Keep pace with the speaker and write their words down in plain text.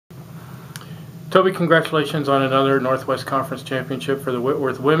Toby, congratulations on another Northwest Conference Championship for the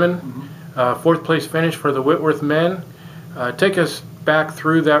Whitworth women. Fourth place finish for the Whitworth men. Take us back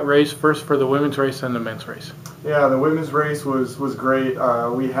through that race, first for the women's race and the men's race. Yeah, the women's race was great.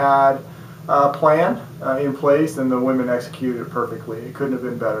 We had a plan in place, and the women executed it perfectly. It couldn't have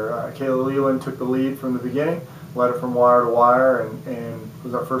been better. Kayla Leland took the lead from the beginning, led it from wire to wire, and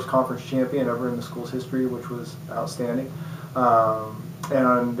was our first conference champion ever in the school's history, which was outstanding.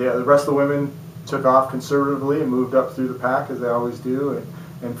 And the rest of the women took off conservatively and moved up through the pack, as they always do,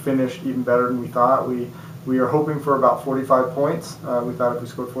 and finished even better than we thought. We are hoping for about 45 points. We thought if we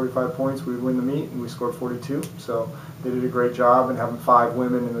scored 45 points, we would win the meet, and we scored 42. So they did a great job, and having 5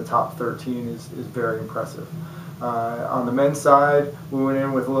 women in the top 13 is very impressive. On the men's side, we went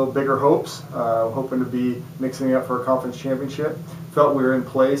in with a little bigger hopes, hoping to be mixing it up for a conference championship. Felt we were in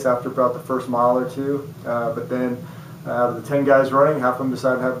place after about the first mile or two, but then out of the 10 guys running, half of them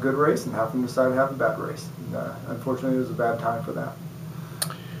decided to have a good race, and half of them decided to have a bad race. And, unfortunately, it was a bad time for that.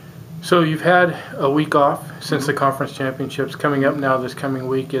 So you've had a week off since the conference championships. Coming up now this coming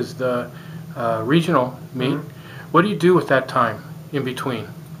week is the regional meet. What do you do with that time in between?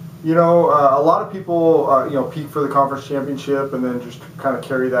 You know, a lot of people, peak for the conference championship and then just kind of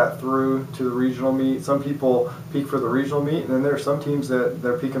carry that through to the regional meet. Some people peak for the regional meet, and then there are some teams that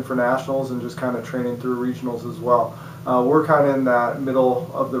they're peaking for nationals and just kind of training through regionals as well. We're kind of in that middle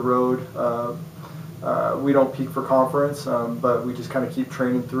of the road. We don't peak for conference, but we just kind of keep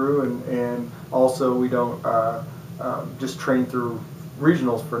training through, and also we don't just train through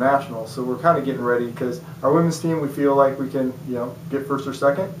regionals for nationals. So we're kind of getting ready, because our women's team, we feel like we can get first or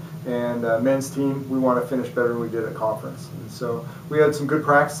second, and men's team, we want to finish better than we did at conference. And so we had some good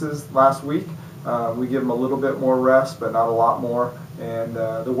practices last week. We give them a little bit more rest, but not a lot more, and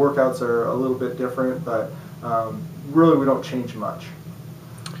the workouts are a little bit different, but really we don't change much.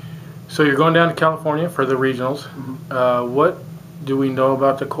 So you're going down to California for the regionals. What do we know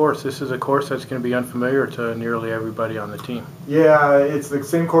about the course? This is a course that's going to be unfamiliar to nearly everybody on the team. Yeah, it's the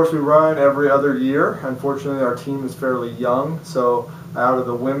same course we run every other year. Unfortunately, our team is fairly young, so out of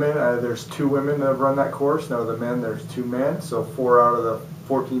the women, there's 2 women that have run that course. Now the men, there's 2 men, so 4 out of the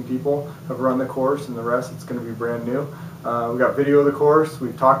 14 people have run the course, and the rest, it's going to be brand new. We got video of the course.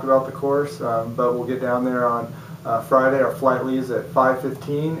 We've talked about the course, but we'll get down there on Friday. Our flight leaves at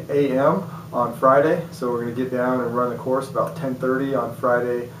 5:15 a.m. on Friday, so we're going to get down and run the course about 10:30 on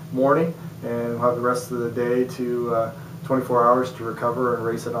Friday morning, and we'll have the rest of the day to 24 hours to recover and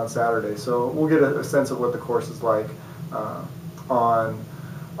race it on Saturday. So we'll get a sense of what the course is like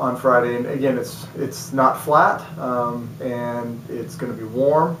on Friday. And again, it's not flat, and it's going to be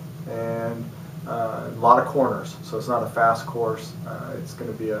warm, and a lot of corners, so it's not a fast course. It's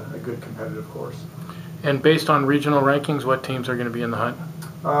going to be a good competitive course. And based on regional rankings, what teams are going to be in the hunt?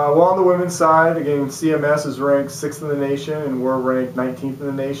 Well, on the women's side, again, CMS is ranked 6th in the nation, and we're ranked 19th in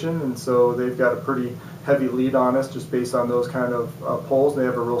the nation, and so they've got a pretty heavy lead on us just based on those kind of polls. They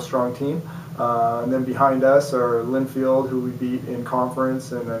have a real strong team. And then behind us are Linfield, who we beat in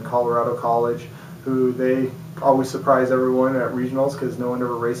conference, and then Colorado College, who they always surprise everyone at regionals because no one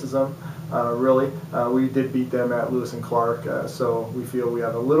ever races them. Really, we did beat them at Lewis and Clark, so we feel we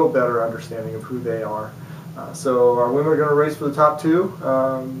have a little better understanding of who they are. So our women are going to race for the top 2,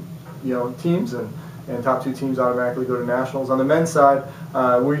 teams, and top 2 teams automatically go to nationals. On the men's side,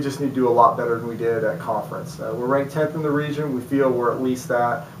 we just need to do a lot better than we did at conference. We're ranked 10th in the region. We feel we're at least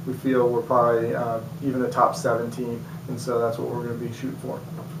that. We feel we're probably even a top 7 team, and so that's what we're going to be shooting for.